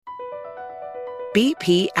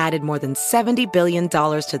BP added more than $70 billion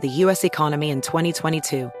to the U.S. economy in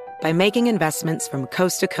 2022 by making investments from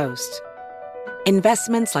coast to coast.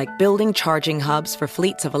 Investments like building charging hubs for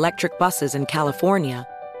fleets of electric buses in California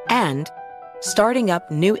and starting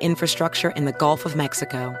up new infrastructure in the Gulf of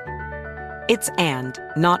Mexico. It's and,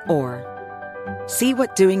 not or. See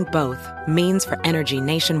what doing both means for energy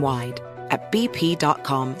nationwide at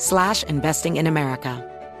bp.com/investing in America.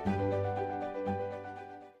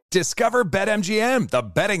 Discover BetMGM, the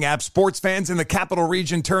betting app sports fans in the capital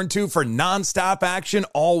region turn to for nonstop action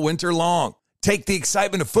all winter long. Take the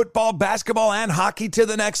excitement of football, basketball, and hockey to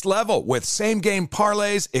the next level with same-game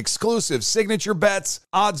parlays, exclusive signature bets,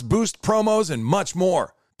 odds boost promos, and much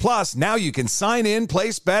more. Plus, now you can sign in,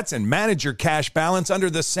 place bets, and manage your cash balance under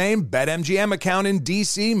the same BetMGM account in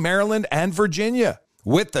D.C., Maryland, and Virginia.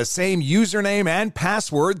 With the same username and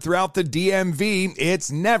password throughout the DMV,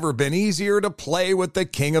 it's never been easier to play with the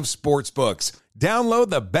king of sportsbooks. Download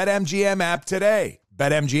the BetMGM app today.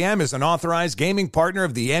 BetMGM is an authorized gaming partner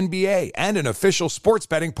of the NBA and an official sports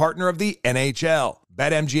betting partner of the NHL.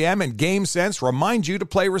 BetMGM and GameSense remind you to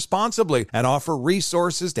play responsibly and offer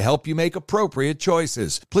resources to help you make appropriate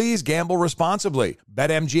choices. Please gamble responsibly.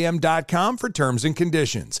 BetMGM.com for terms and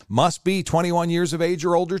conditions. Must be 21 years of age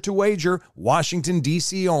or older to wager. Washington,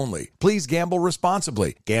 D.C. only. Please gamble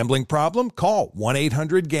responsibly. Gambling problem? Call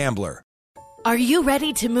 1-800-GAMBLER. Are you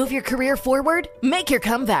ready to move your career forward? Make your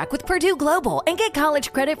comeback with Purdue Global and get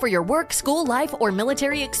college credit for your work, school life, or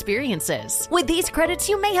military experiences. With these credits,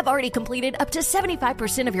 you may have already completed up to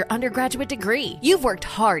 75% of your undergraduate degree. You've worked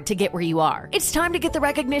hard to get where you are. It's time to get the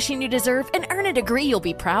recognition you deserve and earn a degree you'll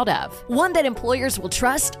be proud of. One that employers will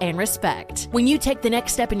trust and respect. When you take the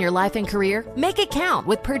next step in your life and career, make it count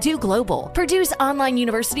with Purdue Global, Purdue's online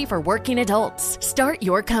university for working adults. Start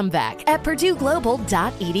your comeback at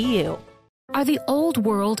purdueglobal.edu. Are the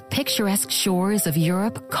old-world, picturesque shores of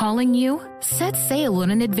Europe calling you? Set sail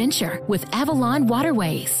on an adventure with Avalon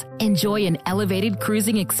Waterways. Enjoy an elevated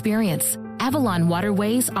cruising experience. Avalon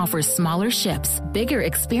Waterways offers smaller ships, bigger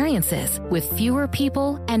experiences, with fewer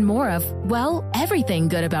people and more of, well, everything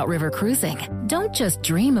good about river cruising. Don't just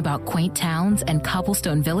dream about quaint towns and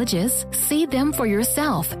cobblestone villages. See them for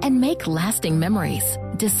yourself and make lasting memories.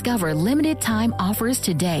 Discover limited-time offers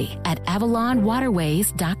today at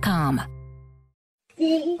AvalonWaterways.com.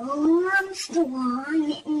 The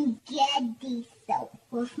Armstrong and Getty soap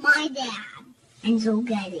with my dad, Enzo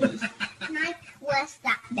Getty. Can I press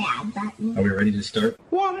that bad button? Are we ready to start?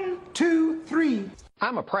 1, 2, 3.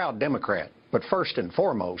 I'm a proud Democrat, but first and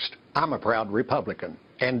foremost, I'm a proud Republican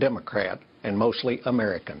and Democrat and mostly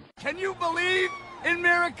American. Can you believe in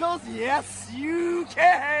miracles? Yes, you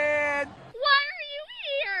can. Why are you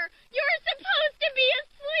here? You're supposed to be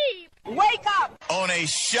asleep. Wake up! On a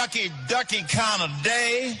shucky-ducky kind of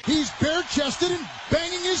day. He's bare-chested and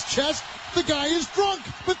banging his chest. The guy is drunk,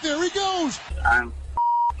 but there he goes. I'm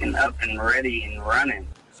up and ready and running.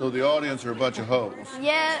 So the audience are a bunch of hoes.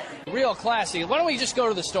 Yeah. Real classy. Why don't we just go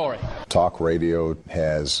to the story? Talk radio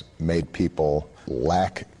has made people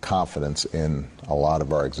lack confidence in a lot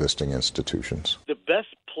of our existing institutions. The best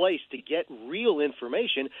place to get real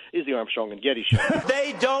information is the Armstrong and Getty Show.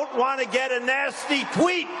 They don't want to get a nasty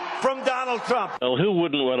tweet from Donald Trump. Well, who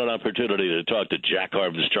wouldn't want an opportunity to talk to Jack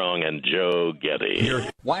Armstrong and Joe Getty?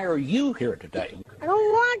 Why are you here today? I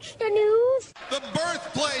don't watch the news. The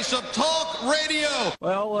birthplace of talk radio.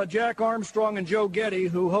 Well, Jack Armstrong and Joe Getty,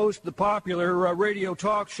 who host the popular radio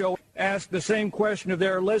talk show, asked the same question of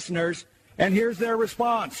their listeners, and here's their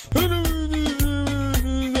response.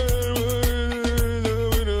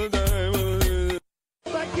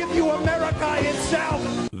 Give you America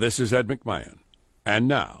itself. This is Ed McMahon. And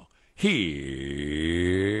now, here's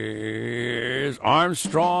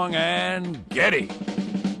Armstrong and Getty.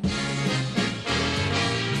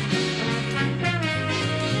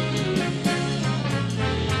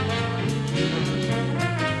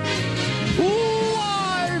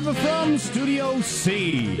 Live from Studio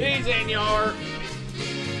C. Hey, senor.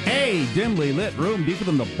 A dimly lit room deeper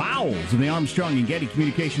than the bowels of the Armstrong and Getty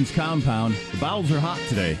Communications compound. The bowels are hot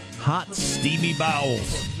today. Hot, steamy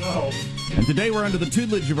bowels. No. And today we're under the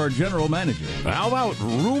tutelage of our general manager. How about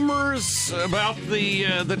rumors about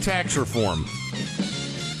the tax reform?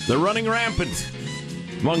 They're running rampant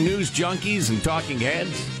among news junkies and talking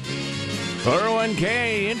heads.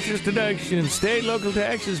 401k, interest deduction, state local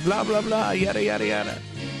taxes, blah, blah, blah, yada, yada, yada.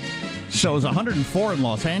 So it was 104 in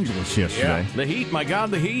Los Angeles yesterday. Yeah, the heat, my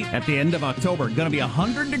God, the heat. At the end of October, going to be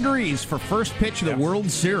 100 degrees for first pitch of the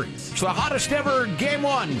World Series. It's the hottest ever game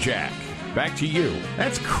one, Jack. Back to you.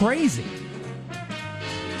 That's crazy.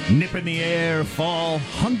 Nip in the air, fall,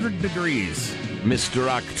 100 degrees. Mr.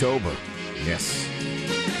 October. Yes.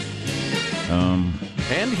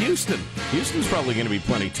 And Houston. Houston's probably going to be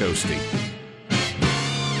plenty toasty.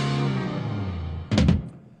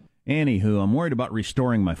 Anywho, I'm worried about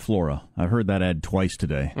restoring my flora. I've heard that ad twice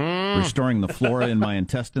today. Restoring the flora in my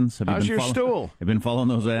intestines. How's your stool? Have you been following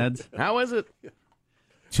those ads? How is it?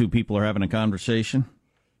 Two people are having a conversation.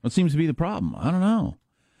 What seems to be the problem? I don't know.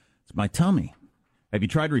 It's my tummy. Have you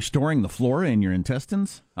tried restoring the flora in your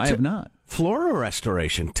intestines? I have not. Flora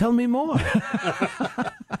restoration. Tell me more.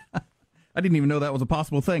 I didn't even know that was a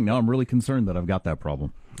possible thing. Now I'm really concerned that I've got that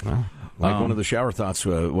problem. Well, one of the shower thoughts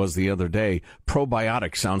was the other day,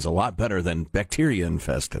 probiotic sounds a lot better than bacteria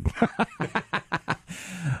infested.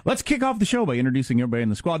 Let's kick off the show by introducing everybody in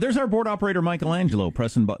the squad. There's our board operator, Michelangelo,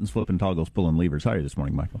 pressing buttons, flipping toggles, pulling levers. How are you this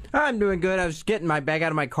morning, Michael? I'm doing good. I was getting my bag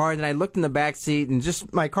out of my car, and then I looked in the back seat and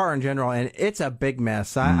just my car in general, and it's a big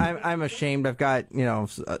mess. I'm ashamed. I've got,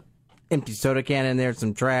 empty soda can in there,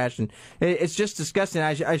 some trash, and it's just disgusting.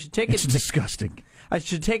 I should take it. It's disgusting. I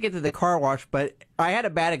should take it to the car wash, but I had a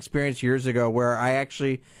bad experience years ago where I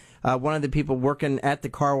actually, one of the people working at the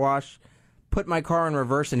car wash put my car in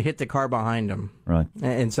reverse and hit the car behind him. Right.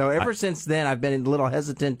 And so ever since then, I've been a little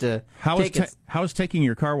hesitant to How is taking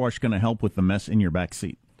your car wash going to help with the mess in your back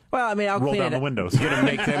seat? Well, I mean, I'll roll clean down it the windows. You're going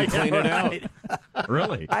to make them clean it out.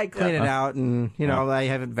 Really? I clean it out, and I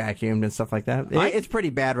have it vacuumed and stuff like that. It's pretty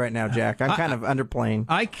bad right now, Jack. I'm kind of underplaying.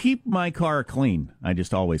 I keep my car clean. I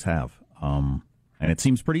just always have, and it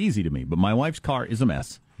seems pretty easy to me. But my wife's car is a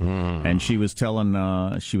mess, and she was telling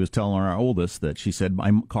our oldest that she said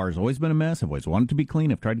my car has always been a mess. I've always wanted to be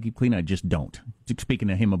clean. I've tried to keep clean. I just don't. Speaking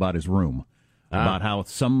to him about his room. About how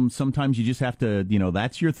sometimes you just have to,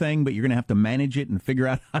 that's your thing, but you're going to have to manage it and figure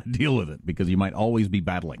out how to deal with it because you might always be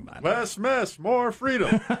battling that. Less mess, more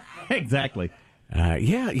freedom. Exactly.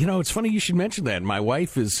 It's funny you should mention that. My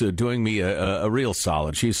wife is doing me a real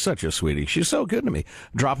solid. She's such a sweetie. She's so good to me.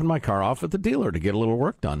 Dropping my car off at the dealer to get a little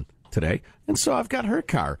work done today. And so I've got her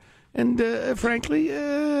car. And frankly,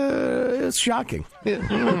 it's shocking.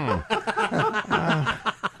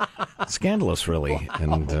 Scandalous, really.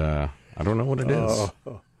 And I don't know what it is.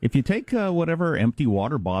 If you take whatever empty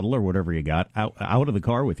water bottle or whatever you got out of the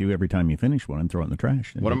car with you every time you finish one and throw it in the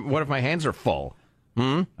trash. What if my hands are full?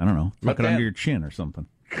 I don't know. Tuck it under your chin or something.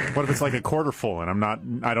 What if it's like a quarter full and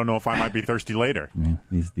I don't know if I might be thirsty later? Yeah,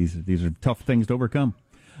 these are tough things to overcome.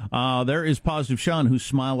 There is Positive Sean, whose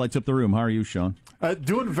smile lights up the room. How are you, Sean?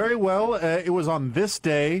 Doing very well. It was on this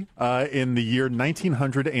day in the year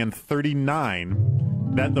 1939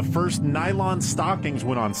 that the first nylon stockings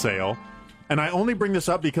went on sale. And I only bring this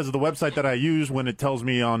up because of the website that I use when it tells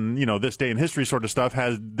me on, this day in history sort of stuff,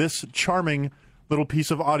 has this charming little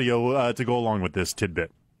piece of audio to go along with this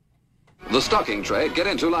tidbit. The stocking trade get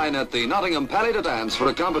into line at the Nottingham Palais de Dance for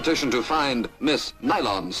a competition to find Miss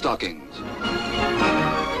Nylon Stockings.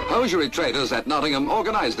 Hosiery traders at Nottingham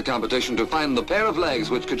organized the competition to find the pair of legs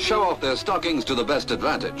which could show off their stockings to the best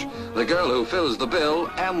advantage. The girl who fills the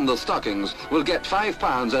bill and the stockings will get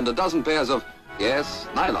 £5 and a dozen pairs of, yes,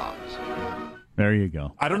 nylons. There you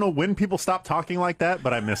go. I don't know when people stop talking like that,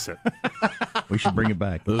 but I miss it. We should bring it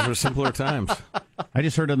back. Those were simpler times. I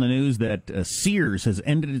just heard on the news that Sears has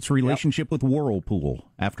ended its relationship with Whirlpool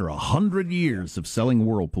after 100 years of selling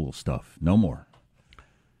Whirlpool stuff. No more.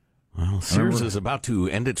 Well, Sears is about to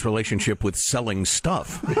end its relationship with selling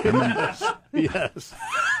stuff. Yes.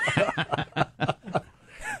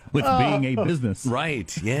 With being a business.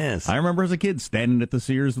 Right, yes. I remember as a kid standing at the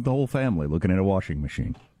Sears with the whole family looking at a washing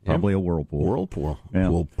machine. Probably a Whirlpool. Whirlpool. Yeah.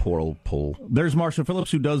 Whirlpool. There's Marshall Phillips,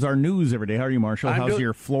 who does our news every day. How are you, Marshall? How's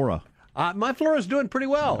your flora? My flora is doing pretty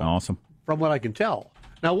well. Awesome. From what I can tell.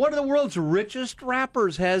 Now, one of the world's richest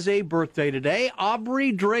rappers has a birthday today.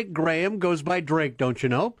 Aubrey Drake Graham goes by Drake, don't you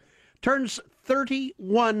know? Turns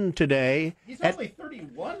 31 today. He's only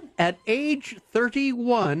 31? At age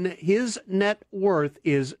 31, his net worth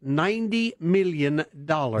is $90 million.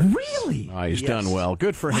 Really? Oh, he's done well.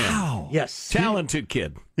 Good for him. Wow. Yes. Talented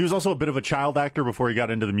kid. He was also a bit of a child actor before he got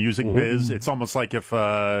into the music biz. It's almost like if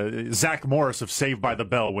Zach Morris of Saved by the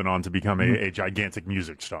Bell went on to become a gigantic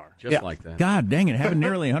music star. Just like that. God dang it. Having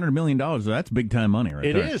nearly $100 million, that's big-time money right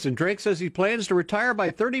there. It is, and Drake says he plans to retire by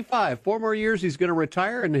 35. 4 more years he's going to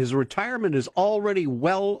retire, and his retirement is already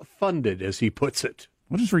well-funded, as he puts it.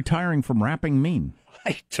 What does retiring from rapping mean?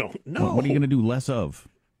 I don't know. What are you going to do less of?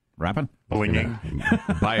 Rapping?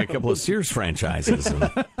 Blinging. Buy a couple of Sears franchises and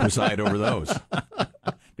preside over those.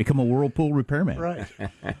 Become a Whirlpool repairman. Right.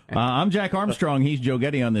 I'm Jack Armstrong. He's Joe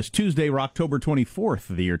Getty on this Tuesday, October 24th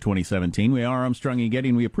of the year 2017. We are Armstrong and Getty,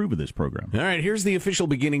 and we approve of this program. All right, here's the official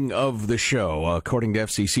beginning of the show. According to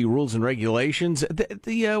FCC rules and regulations,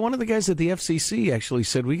 one of the guys at the FCC actually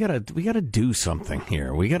said we gotta do something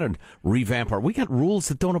here. We gotta revamp we got rules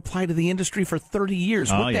that don't apply to the industry for 30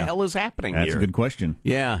 years. What the hell is happening here? That's a good question.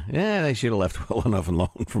 Yeah, they should have left well enough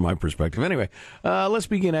alone from my perspective. Anyway, let's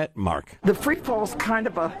begin at Mark. The free fall's kind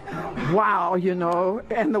of a wow,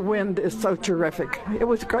 and the wind is so terrific. It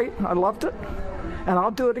was great. I loved it, and I'll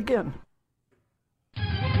do it again.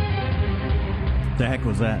 The heck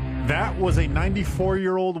was that? That was a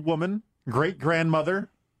 94-year-old woman, great-grandmother,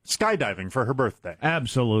 skydiving for her birthday.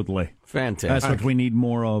 Absolutely. Fantastic. That's what we need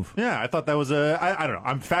more of. Yeah, I thought that was I don't know.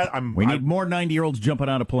 I'm fat. We need more 90-years jumping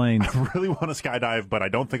out of planes. I really want to skydive, but I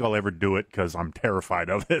don't think I'll ever do it because I'm terrified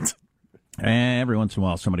of it. Every once in a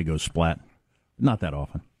while, somebody goes splat. Not that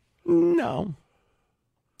often. No.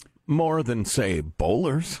 More than, say,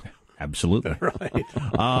 bowlers. Absolutely. Right.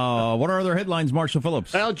 What are other headlines, Marshall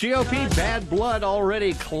Phillips? Well, GOP bad blood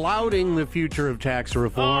already clouding the future of tax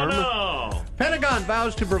reform. Oh, no. Pentagon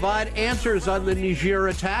vows to provide answers on the Niger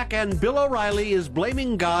attack, and Bill O'Reilly is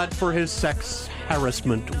blaming God for his sex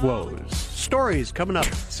harassment woes. Stories coming up,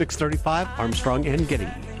 6:35, Armstrong and Getty.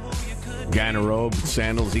 Guy in a robe,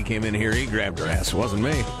 sandals, he came in here, he grabbed her ass. It wasn't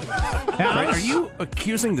me. Are you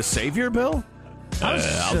accusing the Savior, Bill?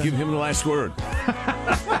 I'll give him the last word.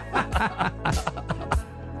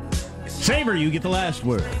 Savior, you get the last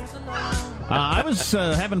word. I was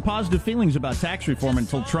having positive feelings about tax reform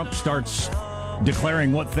until Trump starts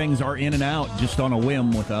declaring what things are in and out just on a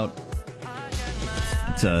whim without...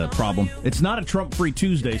 It's a problem. It's not a Trump-free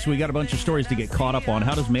Tuesday, so we got a bunch of stories to get caught up on.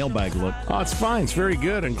 How does mailbag look? Oh, it's fine. It's very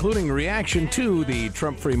good, including reaction to the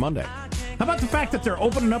Trump-free Monday. How about the fact that they're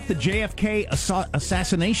opening up the JFK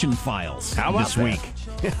assassination files this week?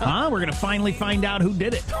 We're going to finally find out who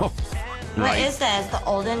did it. What is this, the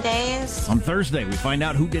olden days? On Thursday, we find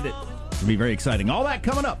out who did it. It'll be very exciting. All that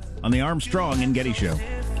coming up on the Armstrong and Getty Show.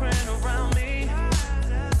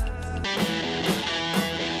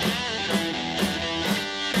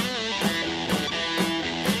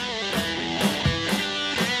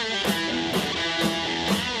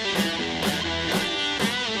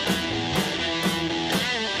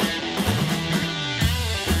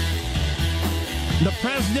 The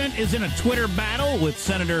president is in a Twitter battle with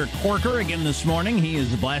Senator Corker again this morning. He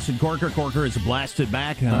is blasted Corker. Corker is blasted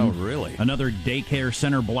back. Oh, really? Another daycare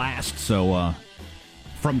center blast. So,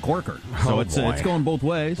 from Corker. So it's going both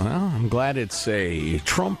ways. Well, I'm glad it's a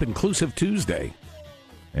Trump-inclusive Tuesday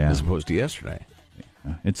as opposed to yesterday.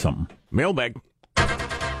 Yeah, it's something. Mailbag.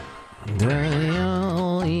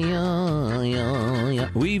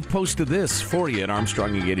 We've posted this for you at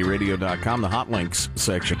ArmstrongandGettyRadio.com, the hot links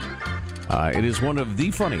section. It is one of the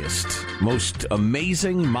funniest, most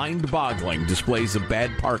amazing, mind-boggling displays of bad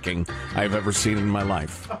parking I've ever seen in my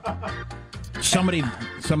life. Somebody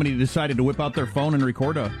decided to whip out their phone and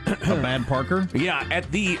record a bad parker? Yeah, at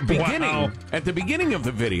the beginning of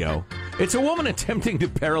the video, it's a woman attempting to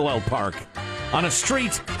parallel park on a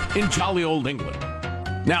street in jolly old England.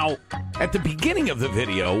 Now, at the beginning of the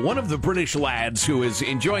video, one of the British lads who is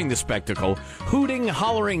enjoying the spectacle, hooting,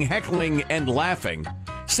 hollering, heckling, and laughing,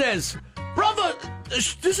 says, "Brother,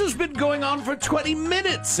 this has been going on for 20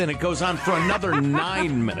 minutes, and it goes on for another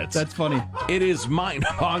 9 minutes. That's funny. It is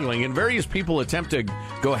mind-boggling, and various people attempt to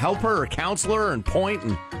go help her or counsel her and point,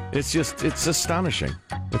 and it's astonishing.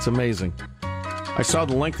 It's amazing. I saw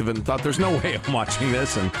the length of it and thought, there's no way I'm watching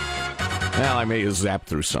this, and, well, I may have zapped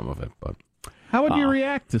through some of it, but... How would you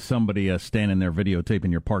react to somebody standing there videotaping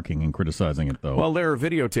your parking and criticizing it, though? Well, they're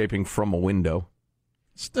videotaping from a window.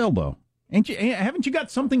 Still, though. Haven't you got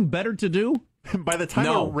something better to do? By the time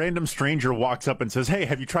a random stranger walks up and says, "Hey,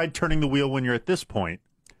 have you tried turning the wheel when you're at this point?"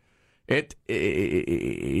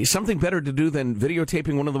 Something better to do than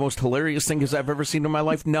videotaping one of the most hilarious things I've ever seen in my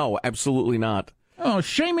life? No, absolutely not. Oh,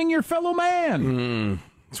 shaming your fellow man.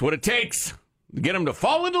 It's what it takes to get him to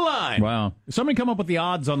fall into line. Wow. Somebody come up with the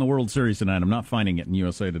odds on the World Series tonight. I'm not finding it in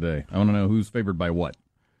USA Today. I want to know who's favored by what.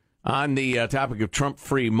 On the topic of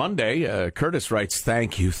Trump-free Monday, Curtis writes,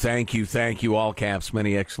 thank you, all caps,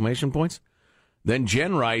 many exclamation points. Then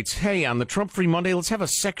Jen writes, hey, on the Trump-free Monday, let's have a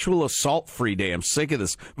sexual assault-free day. I'm sick of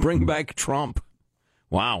this. Bring back Trump.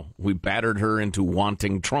 Wow, we battered her into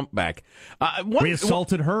wanting Trump back. We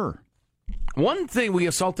assaulted her. One thing, we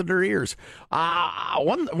assaulted her ears.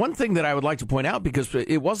 One thing that I would like to point out, because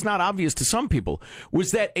it was not obvious to some people,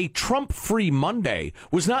 was that a Trump-free Monday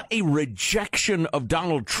was not a rejection of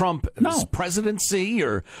Donald Trump's presidency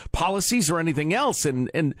or policies or anything else. And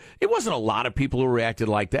it wasn't a lot of people who reacted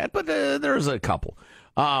like that, but there's a couple.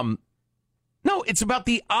 No, it's about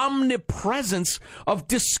the omnipresence of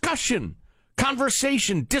discussion.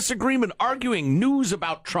 Conversation, disagreement, arguing, news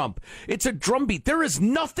about Trump. It's a drumbeat. There is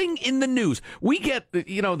nothing in the news. We get,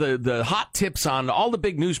 the hot tips on all the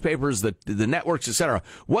big newspapers, the networks, et cetera,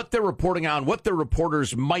 what they're reporting on, what their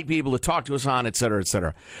reporters might be able to talk to us on, et cetera, et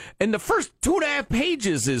cetera. And the first 2.5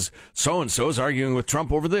 pages is so-and-so's arguing with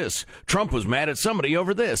Trump over this. Trump was mad at somebody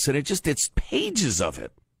over this. And it's pages of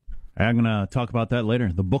it. I'm going to talk about that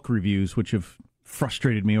later. The book reviews, which have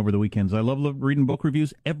frustrated me over the weekends. I love reading book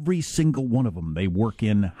reviews. Every single one of them, they work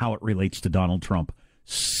in how it relates to Donald Trump.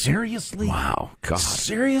 Seriously? Wow, God.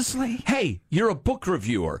 Seriously? Hey, you're a book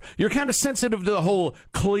reviewer. You're kind of sensitive to the whole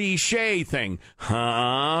cliche thing.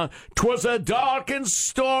 Huh? 'Twas a dark and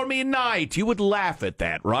stormy night. You would laugh at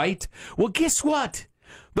that, right? Well, guess what?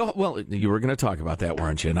 Well, you were going to talk about that,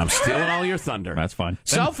 weren't you? And I'm stealing all your thunder. That's fine.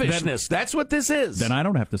 Selfishness. That's what this is. Then I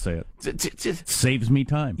don't have to say it. Saves me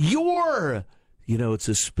time. It's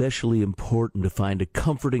especially important to find a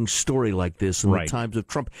comforting story like this in the times of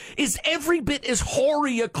Trump. Is every bit as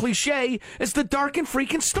hoary a cliche as the dark and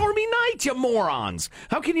freaking stormy night, you morons.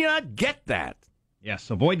 How can you not get that? Yes,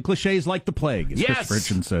 avoid cliches like the plague, as Chris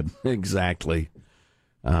Richardson said. Exactly.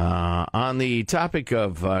 On the topic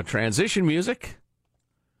of transition music,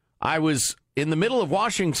 I was in the middle of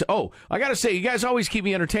washing. I got to say, you guys always keep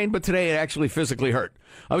me entertained, but today it actually physically hurt.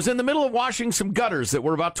 I was in the middle of washing some gutters that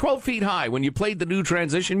were about 12 feet high when you played the new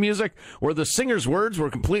transition music where the singer's words were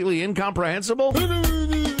completely incomprehensible.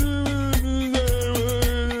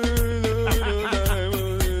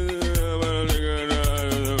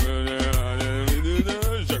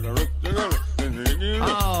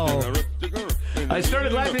 I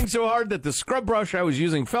started laughing so hard that the scrub brush I was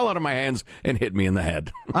using fell out of my hands and hit me in the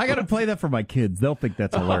head. I got to play that for my kids. They'll think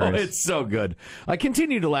that's hilarious. Oh, it's so good. I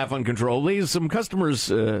continue to laugh uncontrollably. Some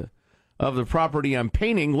customers of the property I'm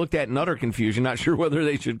painting looked at in utter confusion, not sure whether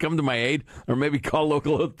they should come to my aid or maybe call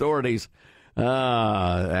local authorities.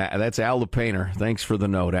 That's Al the painter. Thanks for the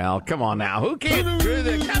note, Al. Come on now. Who can't do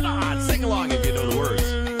that? Come on, sing along if you know the words.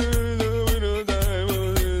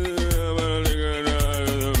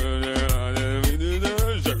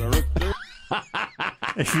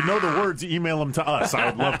 If you know the words, email them to us. I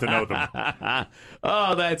would love to know them.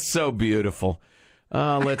 Oh, that's so beautiful.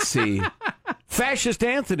 Let's see. Fascist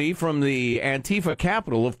Anthony from the Antifa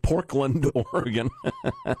capital of Portland, Oregon.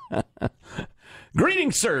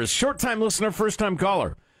 Greetings, sirs. Short-time listener, first-time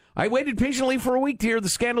caller. I waited patiently for a week to hear the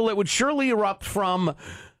scandal that would surely erupt from...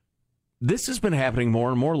 This has been happening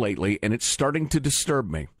more and more lately, and it's starting to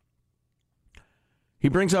disturb me. He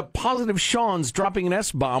brings up Positive Sean's dropping an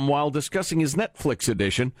S-bomb while discussing his Netflix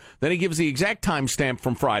edition. Then he gives the exact timestamp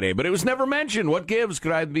from Friday. But it was never mentioned. What gives?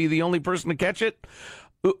 Could I be the only person to catch it?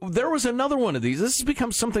 There was another one of these. This has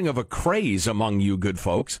become something of a craze among you good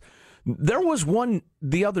folks. There was one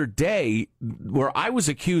the other day where I was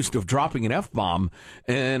accused of dropping an F-bomb,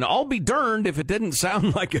 and I'll be darned if it didn't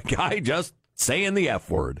sound like a guy just saying the F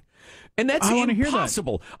word. And that's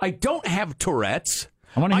impossible. I don't have Tourette's.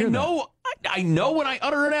 I know when I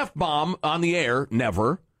utter an F-bomb on the air,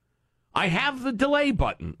 never. I have the delay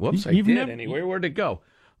button. Whoops, I did anyway. Where'd it go?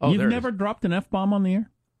 Oh, You've never dropped an F-bomb on the air?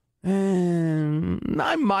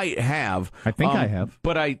 I might have. I think I have.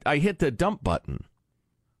 But I hit the dump button.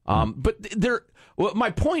 But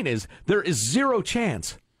my point is, there is zero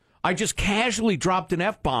chance. I just casually dropped an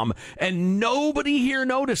F-bomb, and nobody here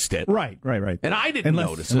noticed it. Right. And I didn't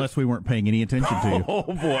notice it. Unless we weren't paying any attention to you. Oh,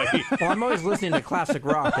 boy. Well, I'm always listening to classic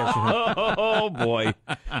rock. Oh, boy.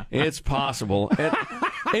 It's possible.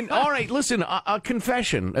 And all right, listen, a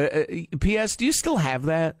confession. P.S., do you still have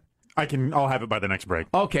that? I'll have it by the next break.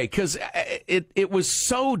 Okay, because it was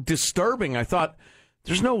so disturbing. I thought,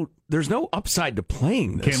 there's no upside to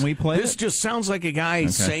playing this. Can we play this? Just sounds like a guy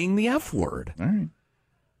saying the F word. All right.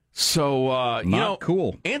 So,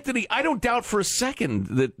 cool. Anthony, I don't doubt for a second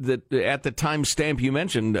that at the timestamp you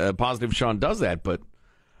mentioned, Positive Sean does that, but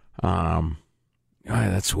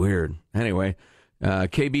that's weird. Anyway,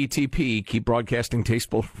 KBTP, keep broadcasting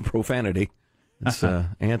tasteful profanity. It's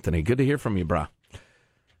Anthony. Good to hear from you, brah.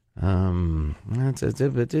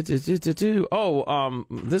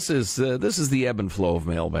 This is the ebb and flow of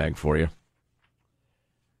mailbag for you.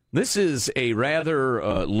 This is a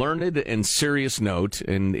rather learned and serious note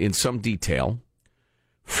in some detail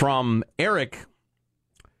from Eric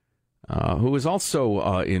who is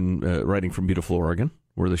also writing from beautiful Oregon,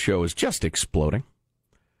 where the show is just exploding.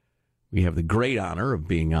 We have the great honor of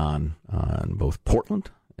being on both Portland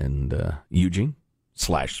and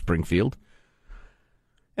Eugene/Springfield.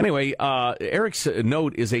 Anyway, Eric's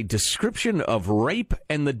note is a description of rape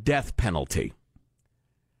and the death penalty,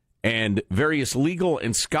 and various legal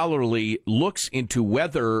and scholarly looks into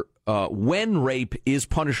whether when rape is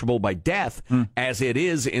punishable by death, as it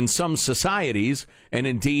is in some societies, and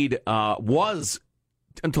indeed was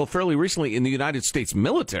until fairly recently in the United States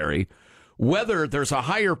military, whether there's a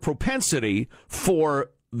higher propensity for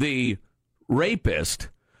the rapist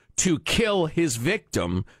to kill his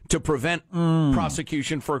victim to prevent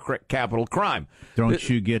prosecution for a capital crime. Don't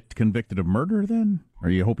you get convicted of murder then? Or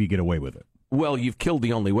you hope you get away with it? Well, you've killed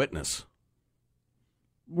the only witness.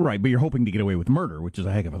 Right, but you're hoping to get away with murder, which is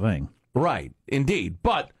a heck of a thing. Right, indeed.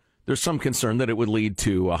 But there's some concern that it would lead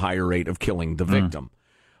to a higher rate of killing the victim.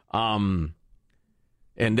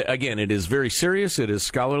 And again, it is very serious. It is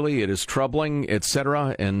scholarly. It is troubling,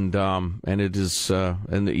 etc. And it is.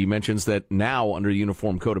 And he mentions that now, under the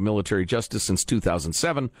Uniform Code of Military Justice since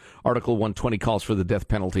 2007, Article 120 calls for the death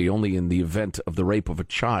penalty only in the event of the rape of a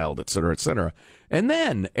child, etc., etc. And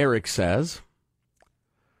then Eric says,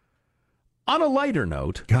 on a lighter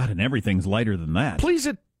note, God, and everything's lighter than that. Please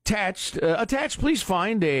attached. Please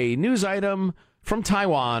find a news item from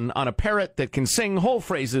Taiwan on a parrot that can sing whole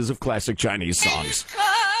phrases of classic Chinese songs.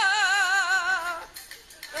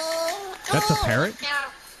 That's a parrot?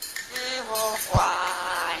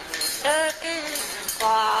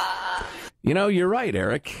 You know, you're right,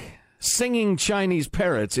 Eric. Singing Chinese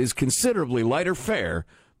parrots is considerably lighter fare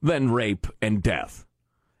than rape and death.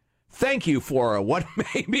 Thank you for what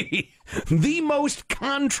may be the most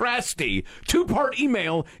contrasty two-part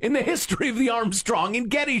email in the history of the Armstrong and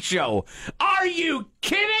Getty Show. Are you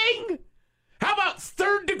kidding? How about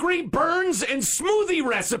third-degree burns and smoothie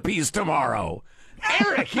recipes tomorrow?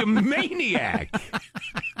 Eric, you maniac.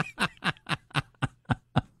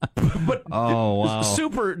 But wow.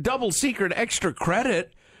 Super double secret extra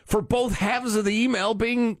credit for both halves of the email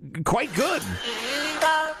being quite good.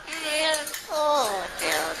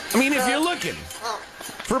 I mean, if you're looking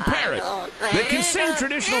for a parrot that can sing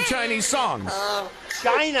traditional Chinese songs,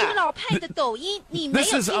 China.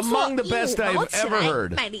 This is among the best I've ever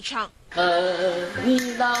heard.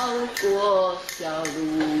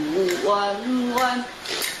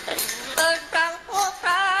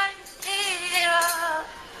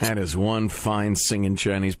 That is one fine singing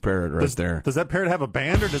Chinese parrot right there. Does that parrot have a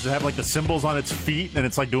band, or does it have like the cymbals on its feet and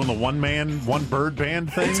it's like doing the one bird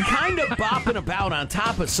band thing? It's kind of bopping about on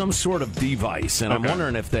top of some sort of device, and I'm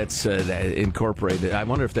wondering if that's incorporated. I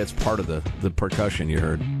wonder if that's part of the percussion you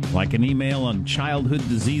heard. Like an email on childhood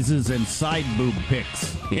diseases and side boob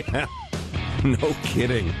pics. Yeah, no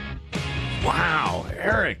kidding. Wow,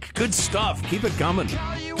 Eric, good stuff. Keep it coming.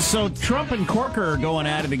 So Trump and Corker are going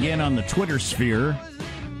at it again on the Twitter sphere.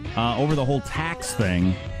 Over the whole tax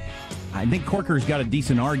thing. I think Corker's got a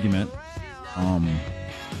decent argument. So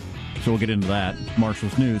we'll get into that.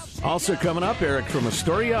 Marshall's News. Also coming up, Eric from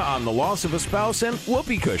Astoria on the loss of a spouse and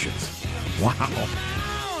whoopee cushions.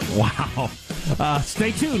 Wow.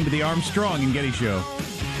 Stay tuned to the Armstrong and Getty Show.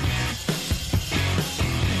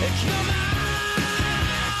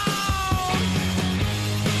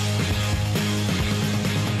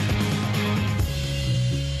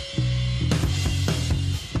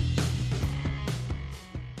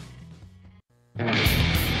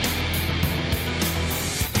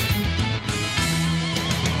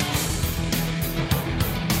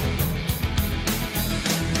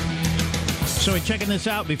 So, are we checking this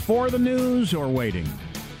out before the news or waiting?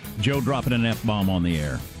 Joe dropping an F-bomb on the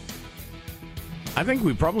air. I think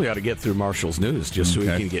we probably ought to get through Marshall's News just so we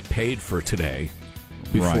can get paid for today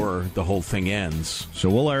before the whole thing ends. So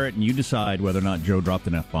we'll air it, and you decide whether or not Joe dropped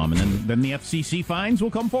an F-bomb, and then the FCC fines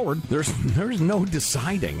will come forward. There's no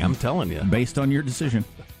deciding, I'm telling you. Based on your decision.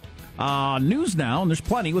 News now, and there's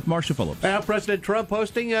plenty with Marcia Phillips. President Trump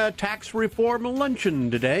hosting a tax reform luncheon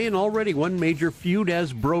today, and already one major feud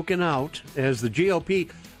has broken out as the GOP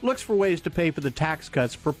looks for ways to pay for the tax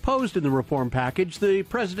cuts proposed in the reform package. The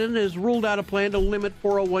president has ruled out a plan to limit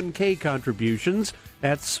 401k contributions.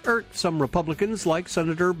 That's irked some Republicans like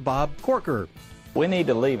Senator Bob Corker. We need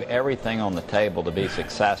to leave everything on the table to be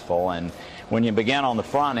successful, and when you begin on the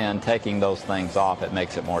front end taking those things off, it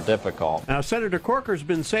makes it more difficult. Now, Senator Corker's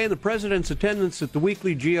been saying the president's attendance at the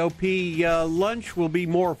weekly GOP lunch will be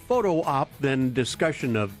more photo op than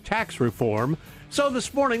discussion of tax reform. So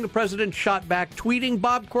this morning, the president shot back, tweeting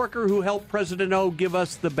Bob Corker, who helped President O give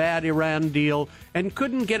us the bad Iran deal and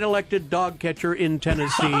couldn't get elected dog catcher in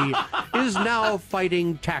Tennessee, is now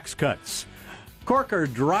fighting tax cuts. Corker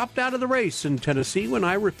dropped out of the race in Tennessee when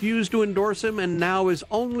I refused to endorse him and now is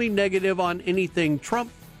only negative on anything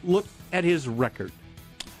Trump. Look at his record.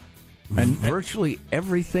 And virtually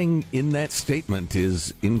everything in that statement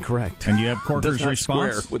is incorrect. And you have Corker's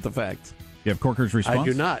response? Square with the facts. You have Corker's response? I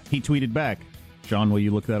do not. He tweeted back. Sean, will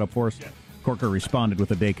you look that up for us? Yeah. Corker responded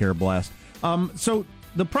with a daycare blast. So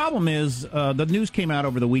the problem is the news came out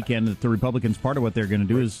over the weekend that the Republicans, part of what they're going to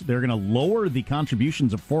do is they're going to lower the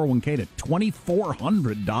contributions of 401k to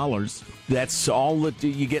 $2,400. That's all that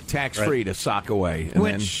you get tax-free to sock away. And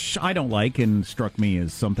Which I don't like and struck me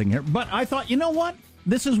as something here. But I thought, you know what?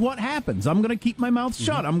 This is what happens. I'm going to keep my mouth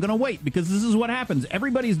shut. I'm going to wait because this is what happens.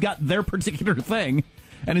 Everybody's got their particular thing.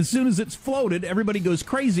 And as soon as it's floated, everybody goes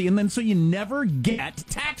crazy. And then so you never get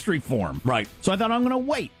tax reform. Right. So I thought I'm going to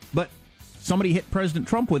wait. But somebody hit President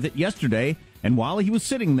Trump with it yesterday. And while he was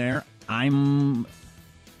sitting there, I'm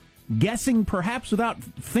guessing perhaps without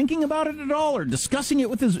thinking about it at all or discussing it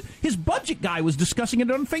with his budget guy was discussing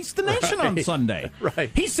it on Face the Nation on Sunday.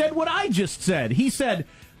 Right. He said what I just said. He said,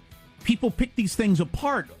 people pick these things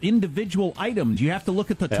apart, individual items. You have to look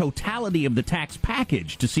at the totality of the tax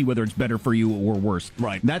package to see whether it's better for you or worse.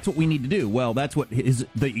 Right. That's what we need to do. Well, that's what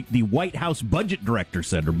the White House budget director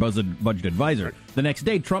said, or budget advisor. Right. The next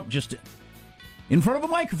day, Trump just, in front of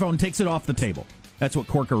a microphone, takes it off the table. That's what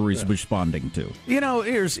Corker was responding to. You know,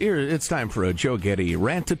 here it's time for a Joe Getty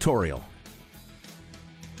rant tutorial.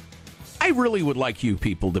 I really would like you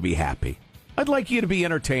people to be happy. I'd like you to be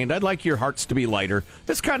entertained. I'd like your hearts to be lighter.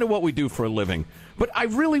 That's kind of what we do for a living. But I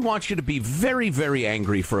really want you to be very, very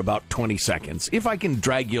angry for about 20 seconds, if I can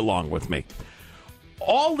drag you along with me.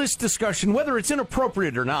 All this discussion, whether it's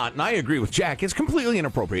inappropriate or not, and I agree with Jack, it's completely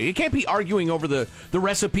inappropriate. You can't be arguing over the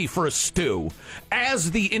recipe for a stew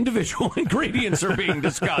as the individual ingredients are being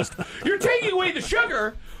discussed. You're taking away the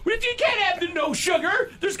sugar. You can't have the no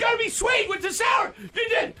sugar. There's got to be sweet with the sour.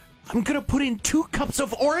 I'm going to put in 2 cups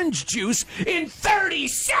of orange juice in 30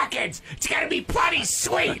 seconds. It's got to be bloody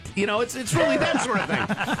sweet. You know, it's really that sort of thing.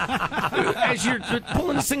 As you're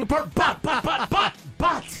pulling this thing apart,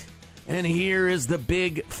 but. And here is the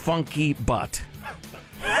big, funky but.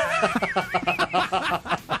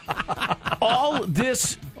 All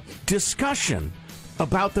this discussion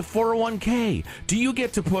about the 401k. Do you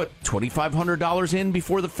get to put $2,500 in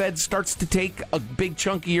before the Fed starts to take a big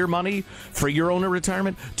chunk of your money for your own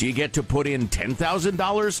retirement? Do you get to put in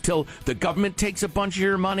 $10,000 till the government takes a bunch of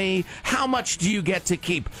your money? How much do you get to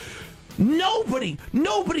keep? Nobody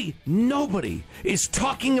is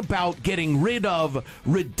talking about getting rid of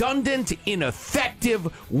redundant,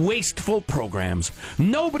 ineffective, wasteful programs.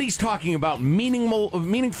 Nobody's talking about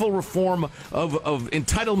meaningful reform of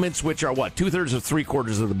entitlements, which are, 2/3 of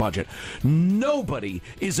 3/4 of the budget. Nobody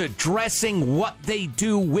is addressing what they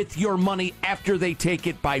do with your money after they take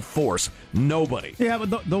it by force. Nobody. Yeah, but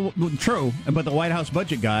true. But the White House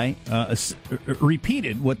budget guy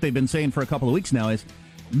repeated what they've been saying for a couple of weeks now is,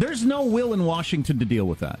 there's no will in Washington to deal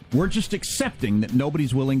with that. We're just accepting that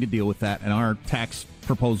nobody's willing to deal with that, and our tax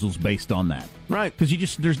proposal's based on that. Right.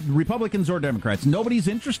 Because there's Republicans or Democrats. Nobody's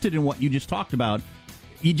interested in what you just talked about.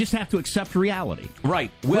 You just have to accept reality. Right.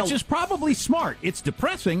 Well, which is probably smart. It's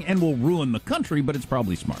depressing and will ruin the country, but it's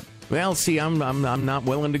probably smart. Well, see, I'm not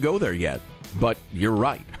willing to go there yet, but you're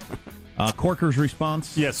right. Corker's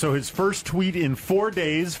response? Yeah, so his first tweet in 4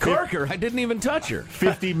 days. Corker, I didn't even touch her.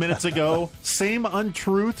 50 minutes ago. Same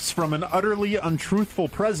untruths from an utterly untruthful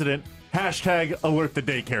president. Hashtag alert the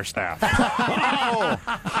daycare staff.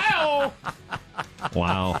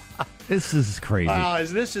 Wow. This is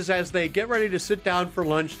crazy. This is as they get ready to sit down for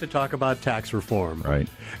lunch to talk about tax reform. Right.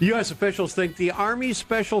 U.S. officials think the Army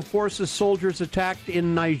Special Forces soldiers attacked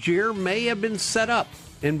in Niger may have been set up.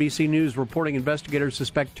 NBC News reporting investigators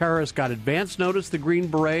suspect terrorists got advance notice the Green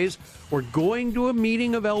Berets were going to a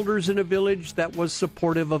meeting of elders in a village that was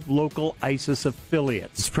supportive of local ISIS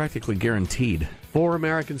affiliates. It's practically guaranteed. 4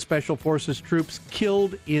 American Special Forces troops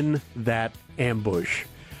killed in that ambush.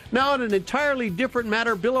 Now, on an entirely different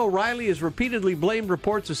matter, Bill O'Reilly has repeatedly blamed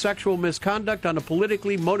reports of sexual misconduct on a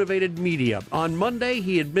politically motivated media. On Monday,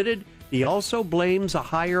 he admitted he also blames a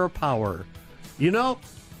higher power. You know,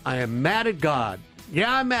 I am mad at God.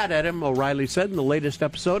 Yeah, I'm mad at him, O'Reilly said in the latest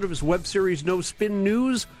episode of his web series No Spin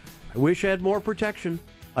News. I wish I had more protection.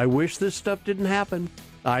 I wish this stuff didn't happen.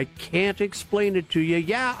 I can't explain it to you.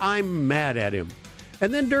 Yeah, I'm mad at him.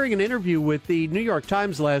 And then during an interview with the New York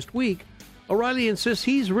Times last week, O'Reilly insists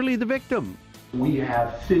he's really the victim. We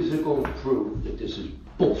have physical proof that this is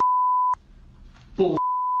bullshit.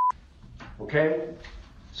 okay?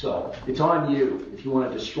 So it's on you if you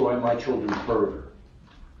want to destroy my children further,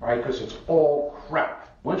 all right? Because it's all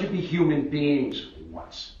crap. Why don't you be human beings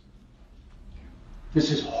once?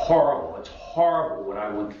 This is horrible. It's horrible what I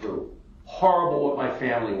went through. Horrible what my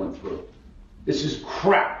family went through. This is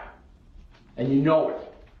crap, and you know it.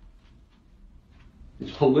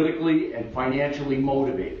 It's politically and financially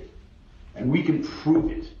motivated, and we can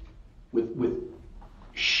prove it with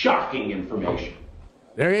shocking information.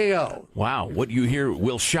 There you go. Wow, what you hear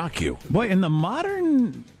will shock you. Boy, in the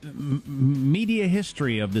modern media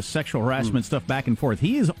history of this sexual harassment stuff back and forth,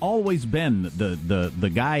 he has always been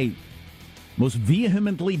the guy most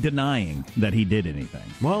vehemently denying that he did anything.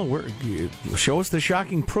 Well, show us the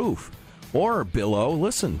shocking proof. Or, Bill O,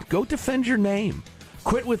 listen, go defend your name.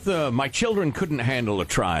 Quit with my children couldn't handle a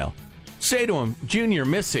trial. Say to him, Junior,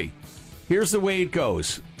 Missy, here's the way it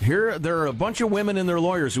goes. There are a bunch of women and their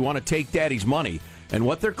lawyers who want to take Daddy's money. And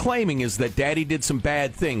what they're claiming is that Daddy did some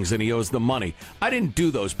bad things and he owes them money. I didn't do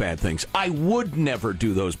those bad things. I would never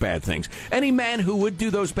do those bad things. Any man who would do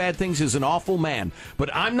those bad things is an awful man. But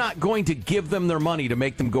I'm not going to give them their money to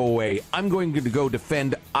make them go away. I'm going to go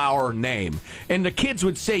defend our name. And the kids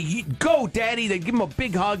would say, go, Daddy. They'd give him a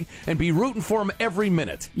big hug and be rooting for him every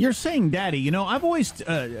minute. You're saying Daddy. You know, I've always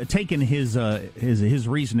taken his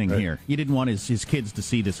reasoning here. He didn't want his kids to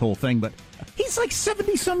see this whole thing, but he's like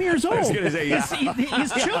 70-some years old. I was going to say, yeah.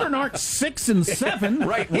 His children aren't 6 and 7.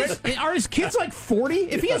 Right. Are his kids like 40?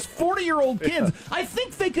 If he has 40-year-old kids, I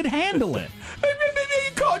think they could handle it. They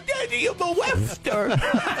call Daddy a molester.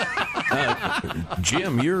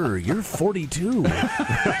 Jim, you're 42.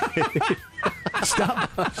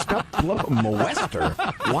 Stop blowing molester.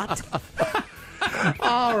 What?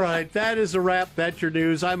 All right, that is a wrap. That's your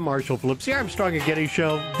news. I'm Marshall Phillips, the Armstrong and Getty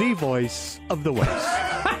Show, the voice of the West.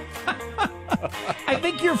 I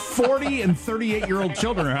think your 40 and 38-year-old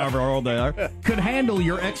children, or however old they are, could handle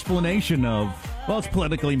your explanation of, well, it's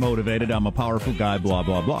politically motivated, I'm a powerful guy, blah,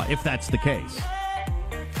 blah, blah, if that's the case.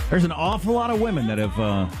 There's an awful lot of women that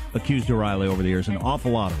have accused O'Reilly over the years, an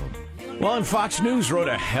awful lot of them. Well, and Fox News wrote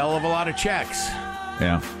a hell of a lot of checks.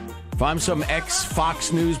 Yeah. If I'm some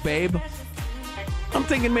ex-Fox News babe, I'm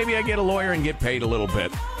thinking maybe I get a lawyer and get paid a little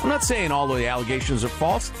bit. I'm not saying all of the allegations are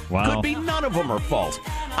false. Wow. Could be none of them are false.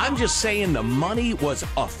 I'm just saying the money was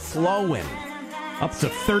a-flowing. Up to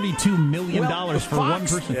 $32 million for one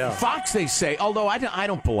person. Yeah. Fox, they say, although I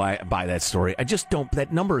don't buy that story. I just don't.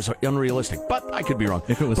 That number is unrealistic, but I could be wrong.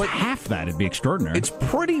 If it was half that, it'd be extraordinary. It's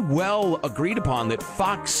pretty well agreed upon that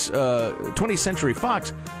Fox, 20th Century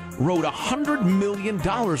Fox, wrote $100 million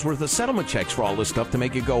worth of settlement checks for all this stuff to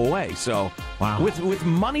make it go away. So, wow. With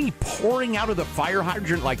money pouring out of the fire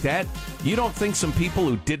hydrant like that, you don't think some people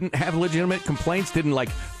who didn't have legitimate complaints didn't, like,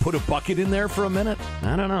 put a bucket in there for a minute?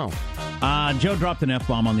 I don't know. Joe dropped an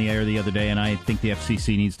F-bomb on the air the other day, and I think the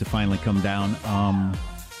FCC needs to finally come down.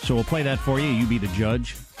 So we'll play that for you. You be the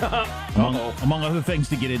judge. Among other things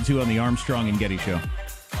to get into on the Armstrong and Getty Show.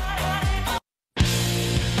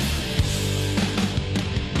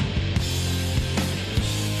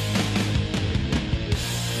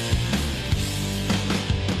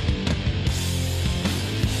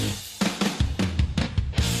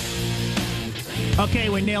 Okay,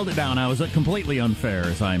 we nailed it down. I was completely unfair,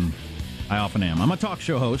 as I often am. I'm a talk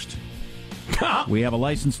show host. We have a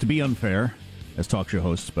license to be unfair as talk show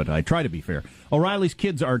hosts, but I try to be fair. O'Reilly's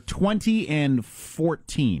kids are 20 and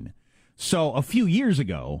 14. So a few years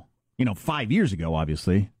ago, 5 years ago,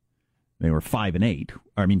 obviously, they were 5 and 8.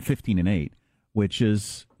 I mean, 15 and 8, which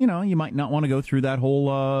is, you might not want to go through that whole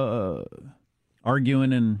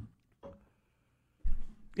arguing and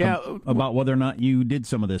about whether or not you did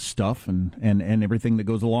some of this stuff and everything that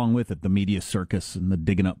goes along with it, the media circus and the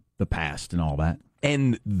digging up the past and all that.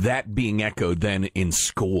 And that being echoed then in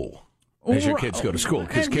school as your kids go to school,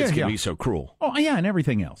 because kids can be so cruel. Oh, yeah, and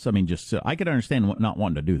everything else. I mean, just I could understand not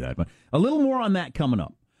wanting to do that, but a little more on that coming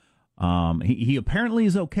up. He apparently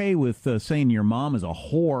is okay with saying your mom is a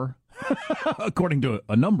whore, according to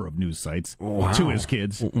a number of news sites, to his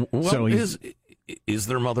kids. Well, so is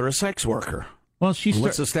their mother a sex worker? Well,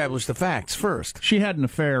 let's establish the facts first. She had an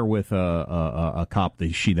affair with a cop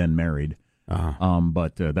that she then married,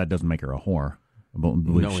 but that doesn't make her a whore. No,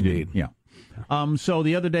 indeed. Yeah. So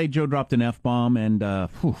the other day, Joe dropped an F-bomb, and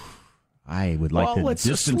I would like to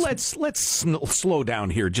distance. Let's slow down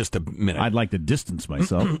here just a minute. I'd like to distance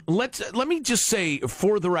myself. Let me just say,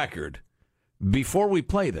 for the record, before we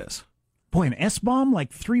play this. Boy, an S-bomb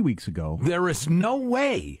like 3 weeks ago. There is no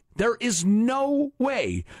way. There is no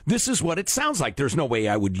way. This is what it sounds like. There's no way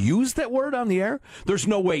I would use that word on the air. There's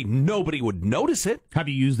no way nobody would notice it. Have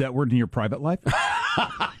you used that word in your private life?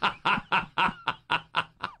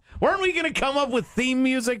 Weren't we going to come up with theme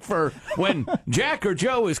music for when Jack or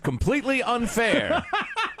Joe is completely unfair?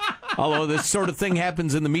 Although this sort of thing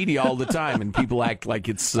happens in the media all the time, and people act like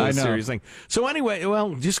it's a serious thing. So anyway,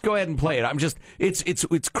 well, just go ahead and play it.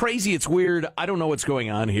 It's crazy. It's weird. I don't know what's going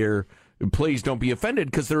on here. Please don't be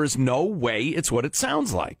offended, because there is no way it's what it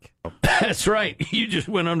sounds like. That's right. You just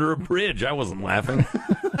went under a bridge. I wasn't laughing.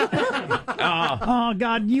 Oh,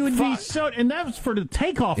 God, you would be so... And that was for the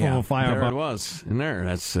takeoff of a firebomb. There it was. In there.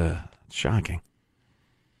 That's shocking.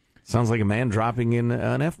 Sounds like a man dropping in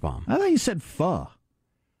an F-bomb. I thought you said pho.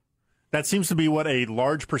 That seems to be what a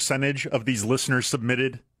large percentage of these listeners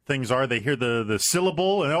submitted things are. They hear the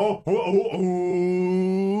syllable and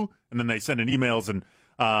and then they send in emails. And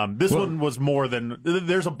this one was more than...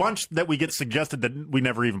 There's a bunch that we get suggested that we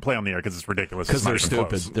never even play on the air because it's ridiculous. Because they're stupid.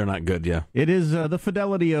 Close. They're not good, yeah. It is the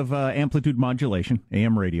fidelity of amplitude modulation,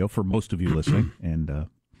 AM radio, for most of you listening, and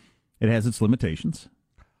it has its limitations.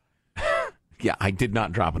 Yeah, I did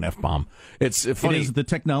not drop an F-bomb. It's funny. It is the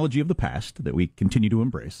technology of the past that we continue to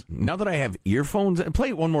embrace. Now that I have earphones, play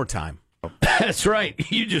it one more time. That's right.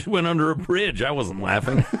 You just went under a bridge. I wasn't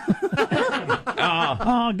laughing.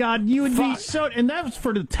 Oh, God, you would be so... And that was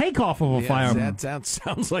for the takeoff of a firebomb. That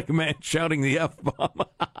sounds like a man shouting the F-bomb.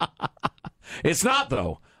 It's not,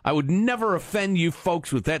 though. I would never offend you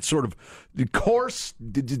folks with that sort of coarse,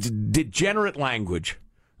 degenerate language.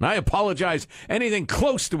 And I apologize. Anything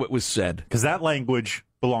close to what was said. Because that language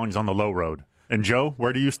belongs on the low road. And Joe,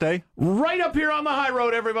 where do you stay? Right up here on the high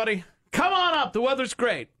road, everybody. Come on up. The weather's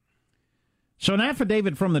great. So an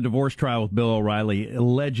affidavit from the divorce trial with Bill O'Reilly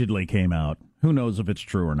allegedly came out. Who knows if it's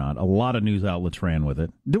true or not? A lot of news outlets ran with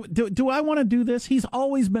it. Do I want to do this? He's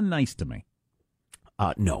always been nice to me.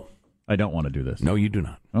 No. I don't want to do this. No, you do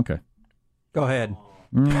not. Okay. Go ahead.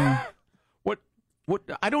 What?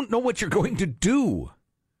 I don't know what you're going to do.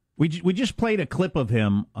 We just played a clip of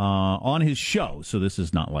him on his show, so this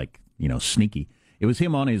is not like, sneaky. It was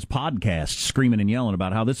him on his podcast screaming and yelling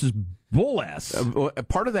about how this is bull ass.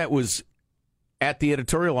 Part of that was at the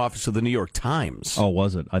editorial office of the New York Times. Oh,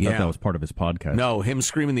 was it? I thought that was part of his podcast. No, him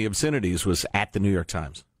screaming the obscenities was at the New York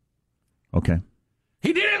Times. Okay.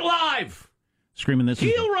 He did it live! Screaming this.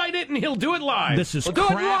 He'll write it and he'll do it live. This is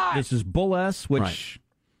crap. This is bull ass, which... Right.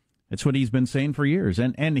 That's what he's been saying for years,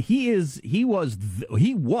 and he was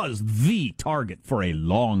the target for a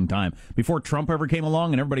long time before Trump ever came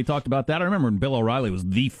along, and everybody talked about that. I remember when Bill O'Reilly was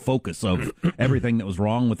the focus of everything that was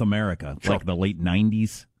wrong with America, like the late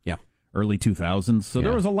 '90s, early 2000s. So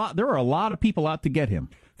there were a lot of people out to get him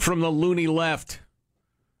from the loony left,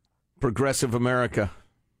 progressive America.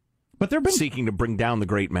 But there've been seeking to bring down the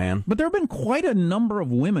great man. But there have been quite a number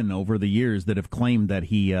of women over the years that have claimed that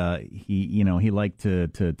he liked to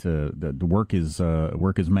work his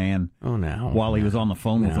man. Oh, no. While he was on the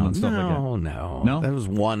phone with him and stuff like that. No. That was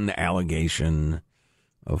one allegation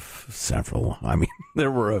of several. I mean, there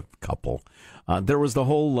were a couple. There was the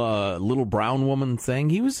whole little brown woman thing.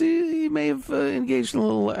 He may have engaged in a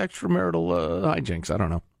little extramarital hijinks. I don't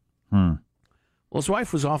know. Well, his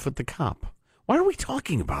wife was off at the cop. Why are we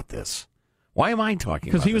talking about this? Why am I talking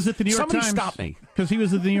about this? Because he was at the New York Times. Somebody stop me. Because he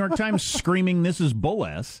was at the New York Times screaming, "This is bull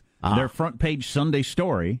ass," their front page Sunday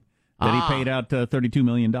story that he paid out $32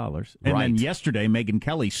 million. And then yesterday, Megyn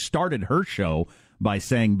Kelly started her show by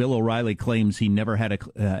saying Bill O'Reilly claims he never had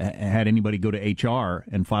anybody go to HR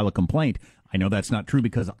and file a complaint. I know that's not true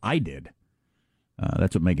because I did.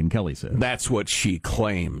 That's what Megyn Kelly said. That's what she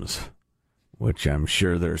claims, which I'm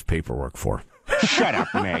sure there's paperwork for. Shut up,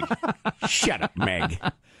 Meg. Shut up, Meg.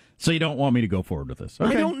 So you don't want me to go forward with this?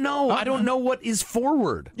 Okay. I don't know. I don't know what is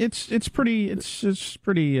forward. It's pretty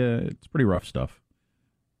rough stuff.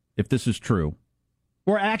 If this is true,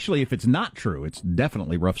 or actually, if it's not true, it's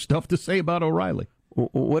definitely rough stuff to say about O'Reilly.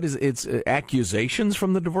 What is it? It's accusations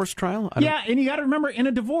from the divorce trial? Yeah, and you got to remember, in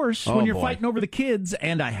a divorce, when you're fighting over the kids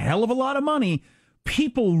and a hell of a lot of money,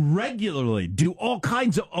 people regularly do all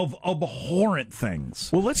kinds of abhorrent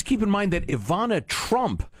things. Well, let's keep in mind that Ivana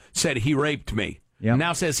Trump said he raped me. Yep.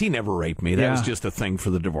 Now says he never raped me. That was just a thing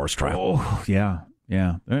for the divorce trial. Oh, yeah.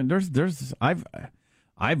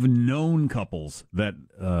 I've known couples that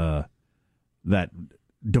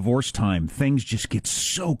divorce time, things just get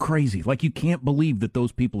so crazy. Like, you can't believe that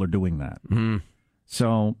those people are doing that. Mm.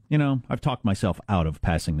 So, I've talked myself out of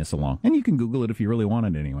passing this along. And you can Google it if you really want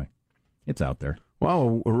it anyway. It's out there.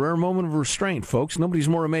 Wow, a rare moment of restraint, folks. Nobody's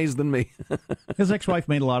more amazed than me. His ex-wife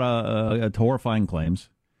made a lot of horrifying claims.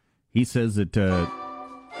 He says that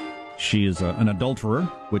she is an adulterer,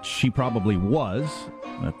 which she probably was.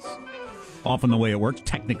 That's often the way it works,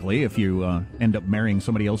 technically, if you end up marrying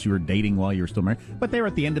somebody else you were dating while you were still married. But they were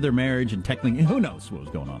at the end of their marriage, and technically, who knows what was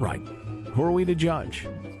going on. Right. Who are we to judge?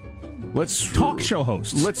 Let's talk show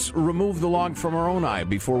hosts. Let's remove the log from our own eye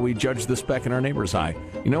before we judge the speck in our neighbor's eye.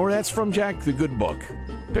 You know where that's from, Jack? The Good Book.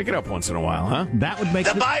 Pick it up once in a while, huh? That would make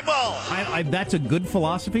the Bible. That's a good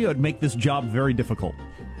philosophy. It would make this job very difficult.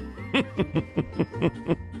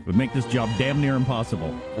 It would make this job damn near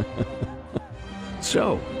impossible.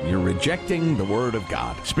 So, you're rejecting the Word of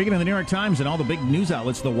God. Speaking of the New York Times and all the big news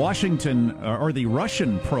outlets, the the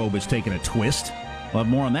Russian probe has taken a twist. We'll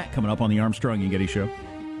have more on that coming up on the Armstrong and Getty Show.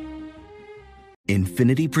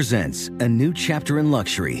 Infiniti presents a new chapter in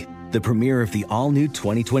luxury, the premiere of the all-new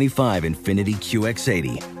 2025 Infiniti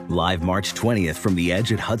QX80, live March 20th from the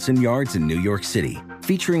Edge at Hudson Yards in New York City,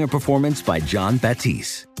 featuring a performance by John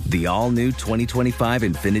Batiste. The all-new 2025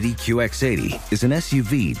 Infiniti QX80 is an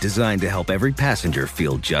SUV designed to help every passenger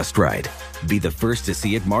feel just right. Be the first to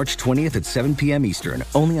see it March 20th at 7 p.m. Eastern,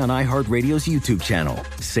 only on iHeartRadio's YouTube channel.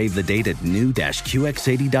 Save the date at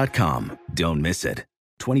new-QX80.com. Don't miss it.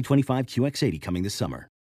 2025 QX80 coming this summer.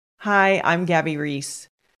 Hi, I'm Gabby Reese.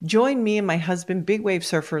 Join me and my husband, big wave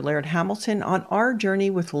surfer Laird Hamilton, on our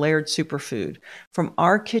journey with Laird Superfood. From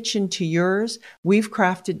our kitchen to yours, we've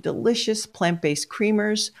crafted delicious plant-based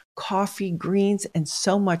creamers, coffee, greens, and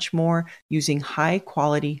so much more using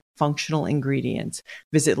high-quality functional ingredients.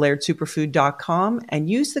 Visit LairdSuperfood.com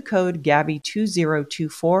and use the code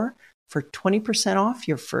GABBY2024 for 20% off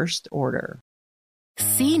your first order.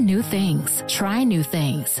 See new things, try new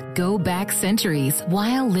things, go back centuries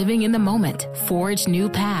while living in the moment, forge new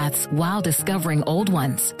paths while discovering old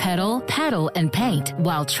ones, pedal, paddle, and paint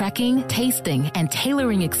while trekking, tasting, and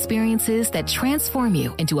tailoring experiences that transform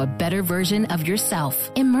you into a better version of yourself.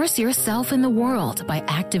 Immerse yourself in the world by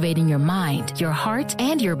activating your mind, your heart,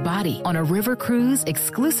 and your body on a river cruise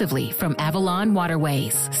exclusively from Avalon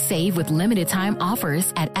Waterways. Save with limited time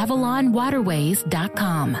offers at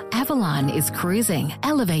AvalonWaterways.com. Avalon is cruising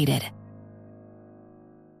elevated.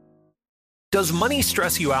 Does money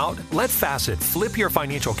stress you out? Let Facet flip your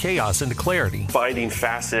financial chaos into clarity. Finding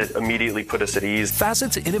Facet immediately put us at ease.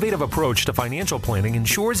 Facet's innovative approach to financial planning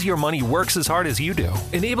ensures your money works as hard as you do,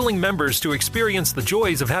 enabling members to experience the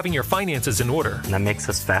joys of having your finances in order. And that makes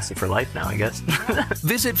us Facet for life now, I guess.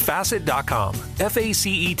 Visit Facet.com,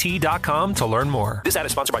 FACET.com to learn more. This ad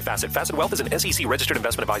is sponsored by Facet. Facet Wealth is an SEC registered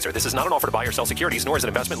investment advisor. This is not an offer to buy or sell securities, nor is it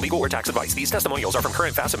investment, legal, or tax advice. These testimonials are from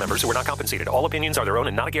current Facet members who are not compensated. All opinions are their own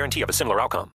and not a guarantee of a similar outcome.